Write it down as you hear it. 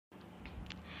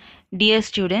Dear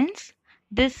students,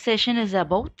 this session is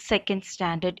about 2nd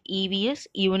Standard EVS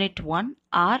Unit 1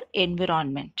 our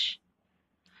environment.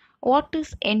 What is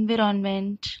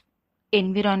environment?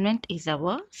 Environment is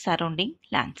our surrounding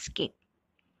landscape.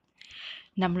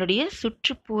 நம்மளுடைய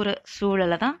சுற்றுப்புற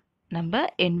சூழலை தான் நம்ம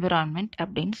environment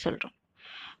அப்படின்னு சொல்கிறோம்.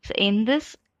 So in this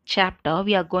chapter,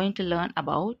 we are going to learn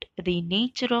about the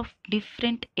nature of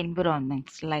different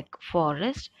environments like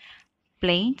forest,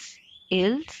 plains,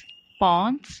 hills,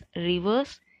 ponds,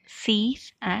 rivers, seas,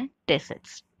 and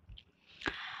deserts.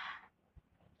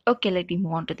 Okay, let me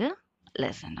move on to the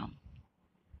lesson now.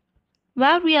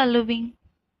 Where we are living?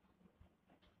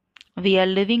 We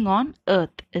are living on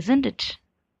Earth, isn't it?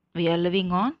 We are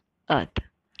living on Earth.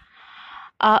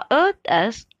 Our Earth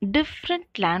has different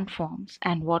landforms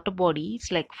and water bodies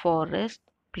like forests,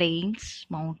 plains,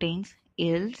 mountains,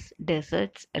 hills,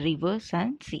 deserts, rivers,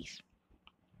 and seas.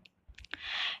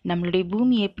 நம்மளுடைய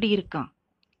பூமி எப்படி இருக்கான்?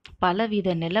 பலவித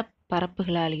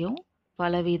நிலப்பரப்புகளாலையும்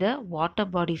பலவித water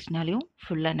பாடிஸ்னாலையும்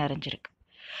ஃபுல்லாக நிறைஞ்சிருக்கு.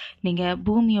 நீங்கள்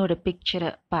பூமியோட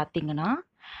பிக்சரை பார்த்தீங்கன்னா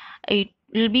it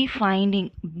will be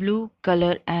finding blue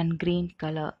colour and green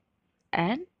colour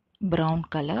and brown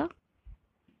colour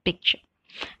picture.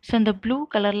 So இந்த ப்ளூ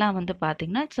கலர்லாம் வந்து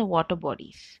பார்த்தீங்கன்னா it's a water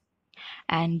bodies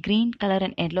and green colour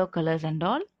and yellow colours and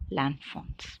all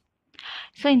landforms.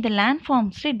 So இந்த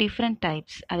லேண்ட்ஃபார்ம்ஸில் டிஃப்ரெண்ட்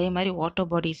டைப்ஸ், அதே மாதிரி water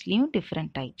பாடிஸ்லேயும்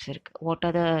different types இருக்குது. What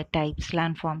are the types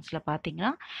லேண்ட்ஃபார்ம்ஸில்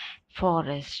பார்த்தீங்கன்னா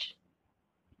forest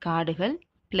காடுகள்,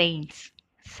 பிளெயின்ஸ்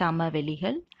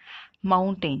சமவெளிகள்,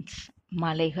 மவுண்டெயின்ஸ்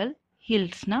மலைகள்,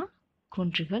 ஹில்ஸ்னால்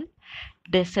குன்றுகள்,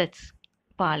 டெசர்ட்ஸ்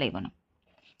பாலைவனம்.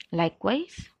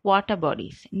 லைக்வைஸ் வாட்டர்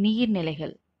பாடிஸ்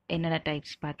நீர்நிலைகள் என்னென்ன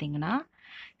டைப்ஸ் பார்த்தீங்கன்னா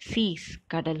சீஸ்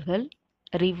கடல்கள்,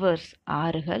 ரிவர்ஸ்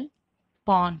ஆறுகள்,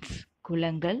 பாண்ட்ஸ்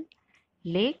குளங்கள்,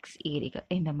 லேக்ஸ் ஏரிகள்.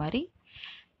 இந்த மாதிரி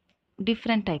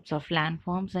different types of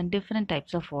landforms and different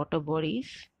types of water bodies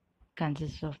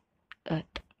consist of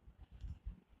Earth.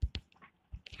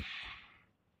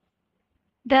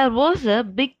 There was a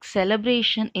big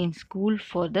celebration in school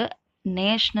for the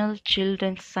National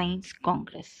Children's Science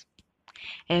Congress.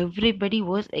 Everybody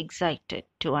was excited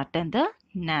to attend the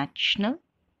National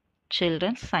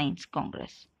Children's Science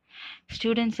Congress.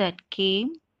 Students that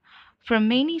came from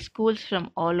many schools from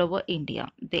all over India.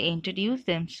 They introduced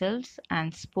themselves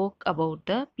and spoke about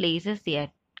the places they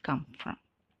had come from.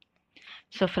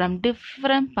 So from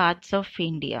different parts of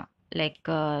India like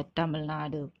Tamil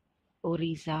Nadu,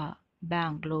 Orissa,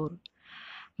 Bangalore,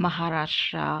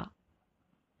 Maharashtra,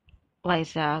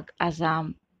 Vizag, Assam,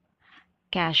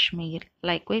 Kashmir,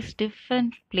 likewise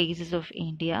different places of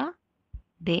India,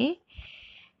 they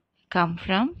come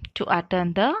from to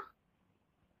attend the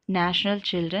National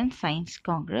Children's Science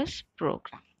Congress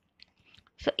program.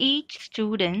 So each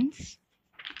students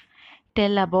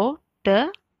tell about the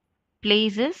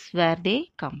places where they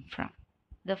come from.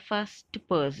 The first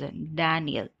person,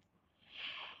 Daniel,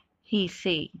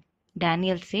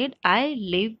 Daniel said, I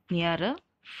live near a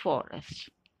forest.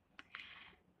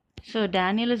 So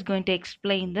Daniel is going to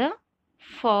explain the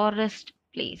forest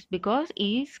place because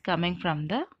he is coming from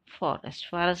the forest.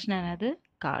 Forest is another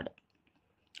card.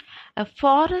 A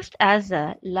forest has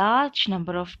a large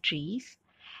number of trees.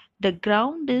 The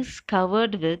ground is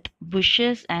covered with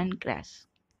bushes and grass.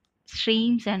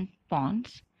 Streams and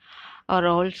ponds are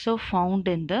also found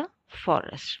in the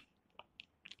forest.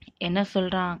 என்ன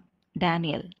சொல்றான்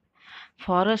Daniel?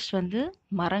 Forest வந்து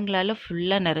மரங்களால்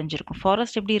ஃபுல்லாக நிறைஞ்சிருக்கும்.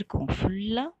 Forest எப்படி இருக்கும்?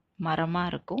 ஃபுல்லாக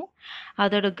மரமாக இருக்கும்.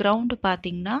 அதோட கிரவுண்டு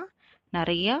பார்த்திங்கன்னா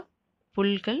நிறையா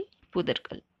புல்கள்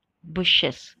புதர்கள்,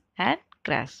 புஷ்ஷஸ் அண்ட்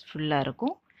கிராஸ் ஃபுல்லாக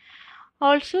இருக்கும்.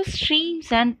 Also streams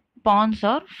and ponds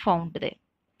are found there.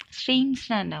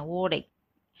 ஸ்ட்ரீம்ஸ்னா என்ன? ஓடை.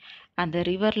 அந்த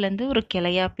ரிவர்லேருந்து ஒரு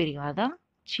கிளையாக பிரியும், அதான்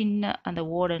சின்ன அந்த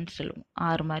ஓடைன்னு சொல்லுவோம்.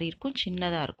 ஆறு மாதிரி இருக்கும்,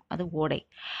 சின்னதாக இருக்கும், அது ஓடை.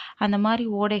 அந்த மாதிரி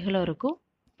ஓடைகளும் இருக்கும்.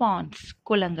 பாண்ட்ஸ்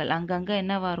குளங்கள், அங்கங்கே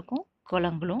என்னவாக இருக்கும்?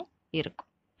 குளங்களும்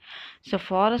இருக்கும். ஸோ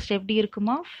ஃபாரஸ்ட் எப்படி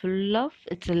இருக்குமா? Full of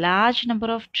it's a large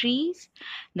number of trees.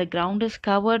 The ground is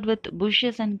covered with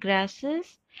bushes and grasses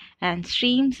and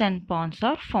streams and ponds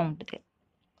are found there.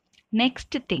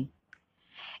 Next thing,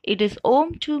 it is home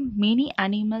to many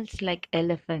animals like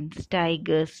elephants,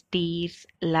 tigers, deers,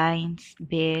 lions,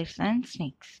 bears and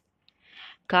snakes.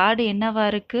 காடு என்னவா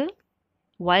இருக்கு?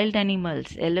 Wild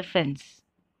animals, elephants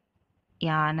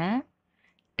யானை,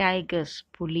 tigers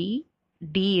புலி,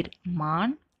 deer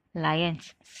மான், Lions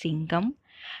சிங்கம்,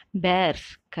 purse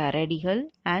கரடிகள்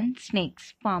and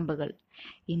snakes பாம்புகள்.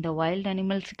 இந்த வைல்ட்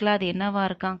அனிமல்ஸுக்கெல்லாம் அது என்னவா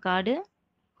இருக்கான்? காடு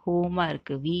ஹோமாக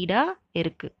இருக்குது, வீடாக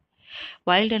இருக்குது.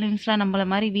 வைல்ட் அனிமல்ஸ்லாம் நம்மளை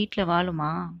மாதிரி வீட்டில் வாழுமா?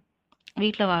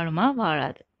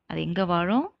 வாழாது. அது எங்கே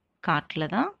வாழும்?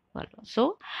 காட்டில் தான் வாழும். ஸோ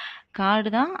காடு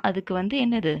தான் அதுக்கு வந்து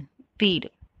என்னது? feed.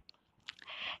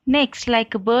 Next,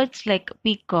 like birds like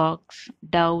peacocks,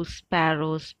 doves,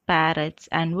 sparrows, parrots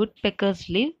and woodpeckers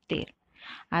live there.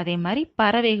 அதே மாதிரி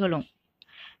பறவைகளும்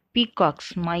peacocks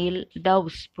மயில்,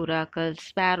 doves புறாக்கள்,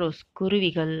 sparrows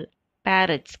குருவிகள்,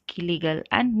 parrots கிளிகள்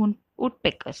and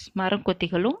woodpeckers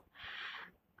மரங்கொத்திகளும்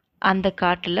அந்த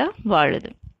காட்டுல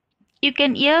வாழுது. You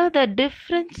can hear the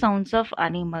different sounds of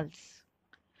animals.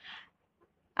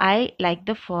 I like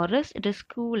the forest, it is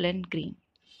cool and green.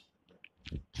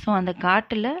 So அந்த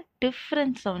காட்டில்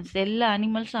டிஃப்ரெண்ட் சவுண்ட்ஸ் எல்லா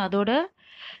அனிமல்ஸும் அதோட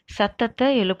சத்தத்தை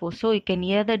எழுப்போம். So you can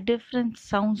hear the different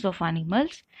sounds of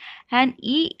animals and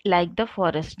like the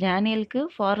forest. டேனியலுக்கு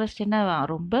forest என்ன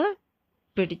ரொம்ப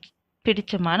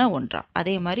பிடிச்சமான ஒன்றா.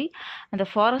 அதே மாதிரி அந்த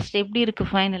ஃபாரஸ்ட் எப்படி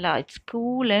இருக்குது ஃபைனலாக, இட்ஸ்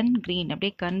கூல் அண்ட் க்ரீன்.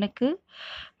 அப்படியே கண்ணுக்கு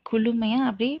குளுமையாக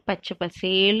அப்படியே பச்சை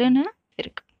பசேலுன்னு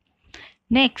இருக்குது.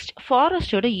 Next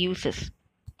ஃபாரஸ்டோட uses.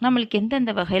 நம்மளுக்கு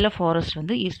எந்தெந்த வகையில் ஃபாரஸ்ட்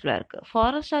வந்து யூஸ்ஃபுல்லாக இருக்குது.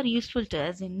 Forest R useful to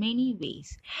us in many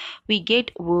ways. We get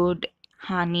wood,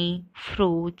 honey,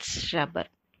 fruits, rubber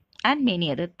and many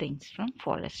other things from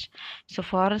forest. So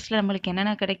ஃபாரஸ்ட்டில் நம்மளுக்கு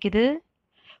என்னென்ன கிடைக்குது?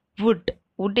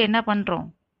 wood என்ன பண்ணுறோம்?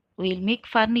 we'll make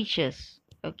furnitures,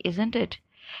 okay, isn't it?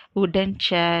 wooden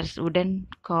chairs, wooden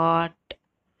cot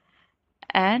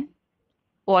and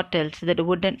what else? That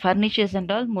wooden furnitures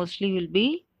and all mostly will be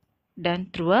done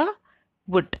through a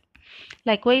wood.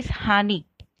 Likewise, honey,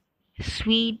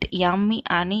 sweet, yummy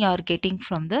honey are getting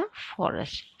from the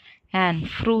forest, and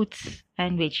fruits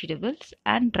and vegetables,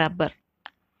 and rubber.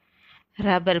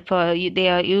 They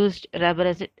are used rubber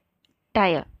as a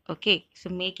tire. Okay, so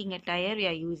making a tire we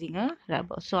are using a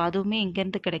rubber. So அதுவுமே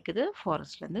எங்கேருந்து கிடைக்குது?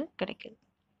 ஃபாரஸ்ட்லேருந்து கிடைக்குது.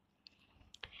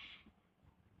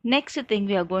 Next thing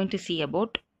we are going to see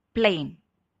about plain.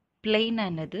 Plain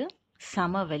என்னது?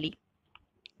 சமவெளி.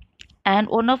 And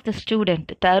one of the student,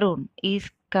 Tarun, is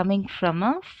coming from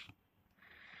a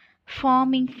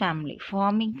farming family.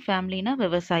 Farming family na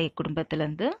விவசாய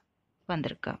குடும்பத்திலிருந்து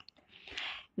வந்திருக்கா.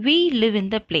 We live in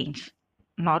the plains.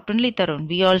 Not only Tarun,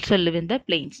 we also live in the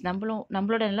plains.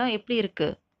 நம்மளோட எல்லாம் எப்படி இருக்கு?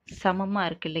 சமமா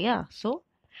இருக்கு இல்லையா? ஸோ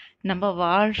நம்ம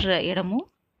வாழ்கிற இடமும்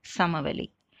சமவெளி.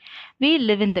 We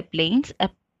live in the plains.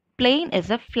 A plain is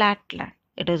a flat land.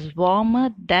 It is warmer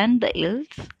than the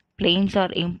hills. Plains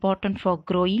are important for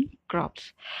growing crops.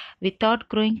 Without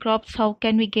growing crops, how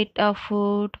can we get our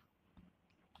food?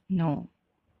 No.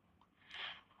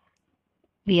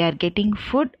 We are getting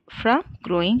food from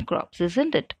growing crops,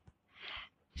 isn't it?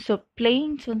 So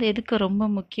plains வந்து எதுக்கு ரொம்ப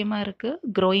முக்கியமாக இருக்குது?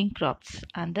 growing crops.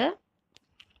 அந்த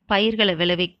பயிர்களை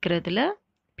விளைவிக்கிறதுல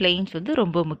plains வந்து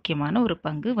ரொம்ப முக்கியமான ஒரு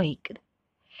பங்கு வகிக்குது.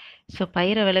 ஸோ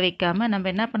பயிரை விளைவிக்காமல் நம்ம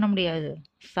என்ன பண்ண முடியாது?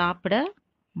 சாப்பிட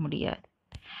முடியாது.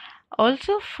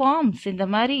 ஆல்சோ ஃபார்ம்ஸ், இந்த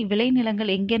மாதிரி விளைநிலங்கள்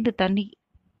எங்கேருந்து தண்ணி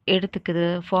எடுத்துக்குது?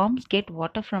 Forms get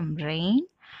water from rain,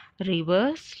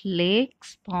 rivers, lakes,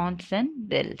 ponds and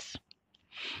wells.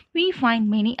 We find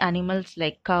many animals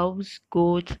like cows,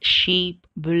 goats, sheep,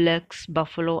 bullocks,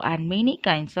 buffalo and many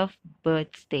kinds of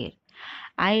birds there.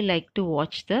 I like to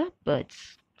watch the birds.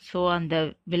 So அந்த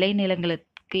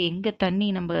விளைநிலங்களுக்கு எங்கே தண்ணி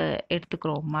நம்ம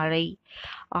எடுத்துக்கிறோம்? மழை,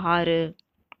 ஆறு,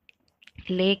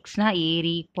 லேக்ஸ்னா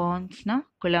ஏரி, பாண்ட்ஸ்னா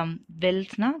குளம்,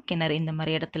 வெல்ஸ்னா கிணறு, இந்த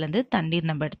மாதிரி இடத்துலேருந்து தண்ணீர்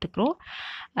நம்ம எடுத்துக்கிறோம்.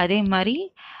 அதே மாதிரி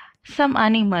சம்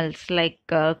அனிமல்ஸ்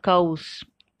லைக் கவுஸ்,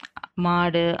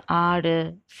 மாடு, ஆடு,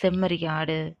 செம்மறி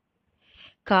ஆடு,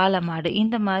 காளை மாடு,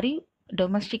 இந்த மாதிரி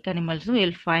domestic அனிமல்ஸும்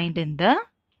will find in the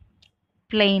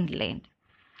plain land.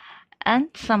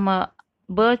 And some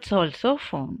birds also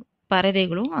found.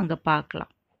 பறவைகளும் அங்கே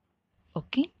பார்க்கலாம்.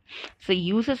 Okay, so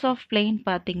uses of plain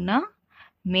பார்த்திங்கன்னா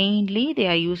mainly they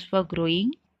are used for growing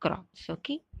crops.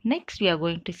 Okay, next we are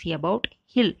going to see about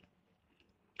hill.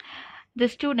 The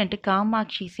student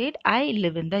Kamakshi said, I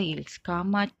live in the hills.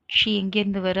 Kamakshi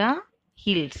எங்கேருந்து வரா?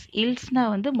 hills. hillsனா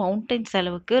வந்து mountains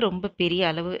அளவுக்கு ரொம்ப பெரிய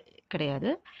அளவு கிடையாது,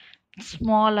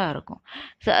 ஸ்மாலாக இருக்கும்.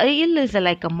 So hill is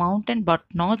like a mountain but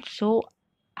not so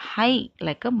high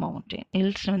like a mountain.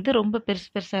 hills வந்து ரொம்ப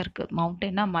பெருசாக இருக்குது.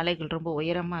 மவுண்டன்னா மலைகள் ரொம்ப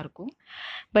உயரமாக இருக்கும்,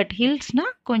 பட் ஹில்ஸ்னா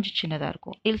கொஞ்சம் சின்னதாக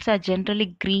இருக்கும். Hills R generally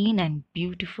green and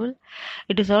beautiful.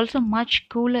 It is also much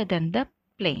cooler than the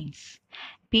plains.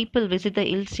 People visit the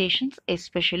hill stations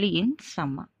especially in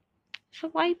summer. So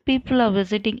why people are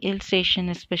visiting hill station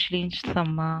especially in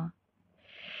summer?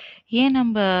 ஏன்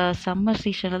நம்ம summer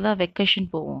சீசனில் தான்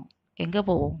vacation போவோம். எங்கே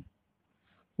போவோம்?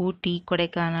 ஊட்டி,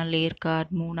 கொடைக்கானல், ஏற்காடு,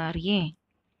 மூணார். ஏன்?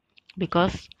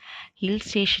 Because hill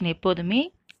station எப்போதுமே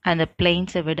அந்த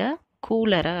பிளெயின்ஸை விட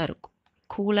கூலராக இருக்கும்.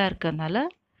 கூலாக இருக்கிறதுனால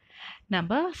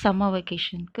நம்ம summer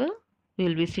வெக்கேஷனுக்கு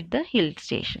will visit the hill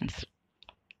stations.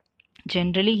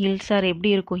 Generally hills R எப்படி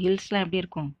இருக்கும்? ஹில்ஸ்லாம் எப்படி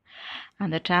இருக்கும்?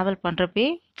 அந்த travel பண்ணுறப்பே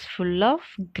it's full of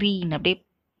green, அப்படியே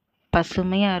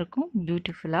பசுமையாக இருக்கும்,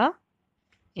 பியூட்டிஃபுல்லாக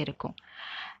இருக்கும்.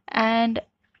 And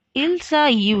hills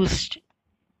are used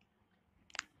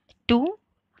to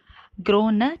grow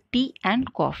tea and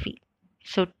coffee.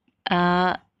 So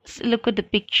look at the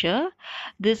picture.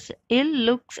 This hill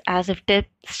looks as if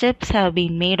steps have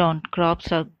been made on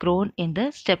crops are grown in the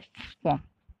step form.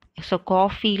 So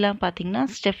காஃபிலாம் பார்த்தீங்கன்னா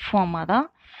step ஃபார்மாக தான்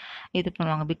இது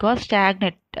பண்ணுவாங்க. Because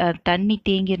stagnant தண்ணி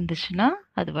தேங்கி இருந்துச்சுன்னா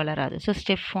அது வளராது. So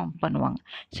step form பண்ணுவாங்க.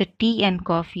 So tea and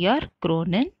coffee or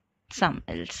grown in some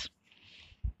hills.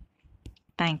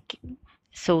 Thank you.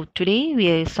 So today we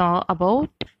saw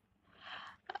about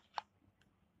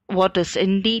what is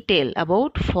in detail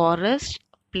about forest,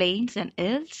 plains and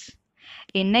hills.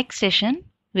 In next session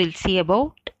we'll see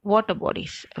about water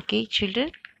bodies. Okay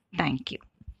children, thank you.